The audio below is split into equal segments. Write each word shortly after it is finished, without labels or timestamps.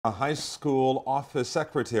A high school office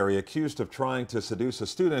secretary accused of trying to seduce a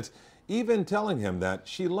student, even telling him that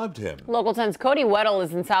she loved him. Local 10's Cody Weddle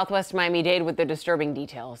is in southwest Miami-Dade with the disturbing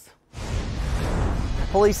details.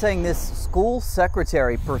 Police saying this school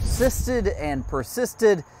secretary persisted and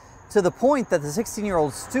persisted to the point that the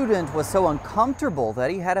 16-year-old student was so uncomfortable that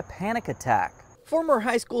he had a panic attack. Former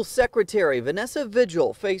high school secretary Vanessa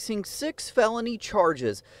Vigil facing 6 felony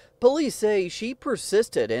charges. Police say she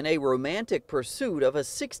persisted in a romantic pursuit of a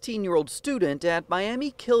 16-year-old student at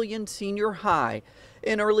Miami-Dade Senior High.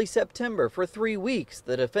 In early September, for 3 weeks,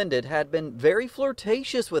 the defendant had been very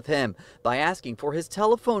flirtatious with him by asking for his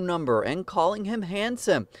telephone number and calling him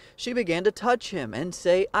handsome. She began to touch him and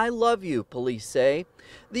say, "I love you," police say.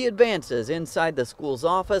 The advances inside the school's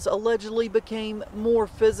office allegedly became more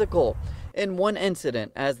physical. In one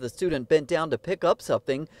incident, as the student bent down to pick up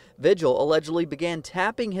something, Vigil allegedly began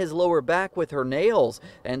tapping his lower back with her nails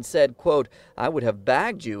and said, quote, "I would have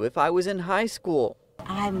bagged you if I was in high school."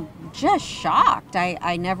 I'm just shocked.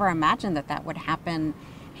 I never imagined that would happen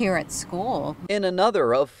here at school. In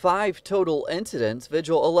another of 5 total incidents,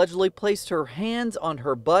 Vigil allegedly placed her hands on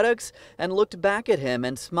her buttocks and looked back at him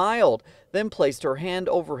and smiled, then placed her hand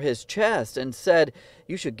over his chest and said,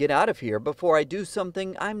 "You should get out of here before I do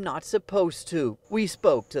something I'm not supposed to." We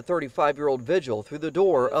spoke to 35-year-old Vigil through the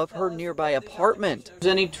door of her nearby apartment. Is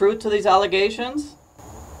any truth to these allegations?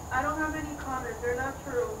 I don't have any comment. They're not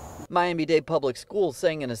true. Miami-Dade Public Schools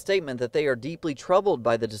saying in a statement that they are deeply troubled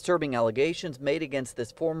by the disturbing allegations made against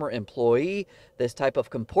this former employee. This type of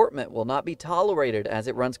comportment will not be tolerated as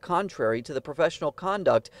it runs contrary to the professional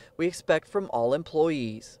conduct we expect from all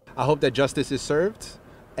employees. I hope that justice is served,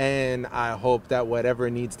 and I hope that whatever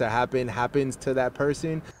needs to happen happens to that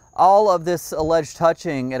person. All of this alleged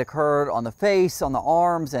touching, it occurred on the face, on the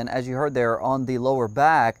arms, and as you heard there, on the lower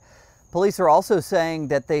back. Police are also saying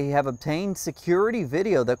that they have obtained security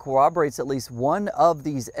video that corroborates at least one of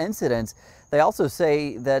these incidents. They also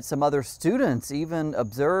say that some other students even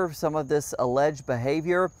observed some of this alleged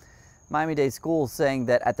behavior. Miami-Dade schools saying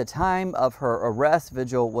that at the time of her arrest,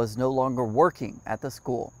 Vigil was no longer working at the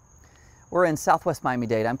school. We're in southwest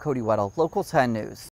Miami-Dade. I'm Cody Weddle, Local 10 News.